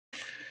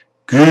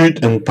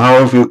Good and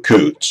powerful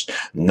codes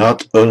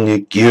not only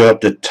gear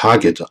up the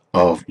target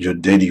of your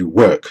daily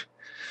work,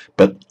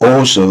 but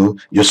also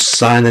your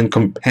silent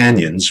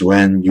companions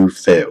when you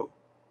fail.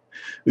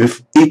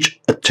 With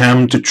each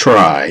attempt to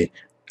try,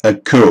 a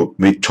code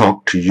may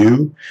talk to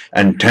you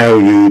and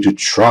tell you to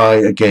try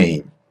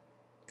again.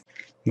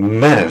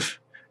 Math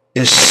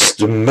is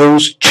the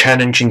most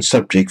challenging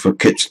subject for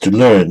kids to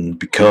learn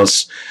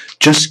because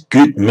just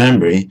good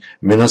memory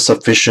may not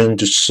sufficient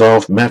to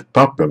solve math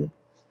problems.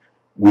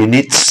 We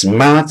need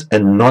smart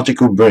and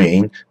logical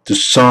brain to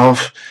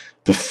solve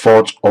the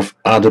thoughts of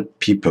other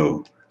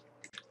people.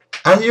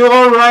 Are you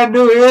alright,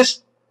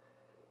 Louis?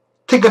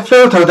 Take a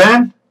photo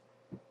then.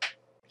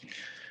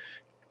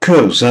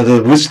 Codes are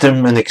the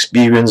wisdom and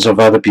experience of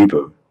other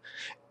people.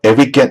 If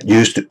we get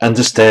used to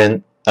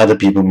understand other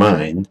people's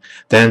mind,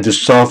 then to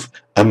solve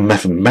a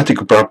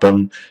mathematical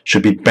problem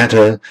should be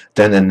better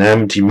than an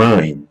empty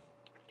mind.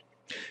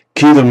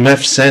 Kido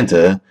Math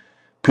Center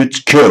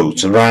puts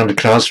codes around the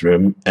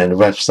classroom and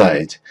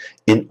website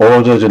in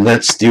order to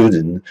let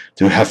students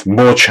to have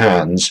more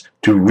chance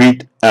to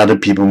read other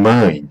people's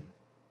mind.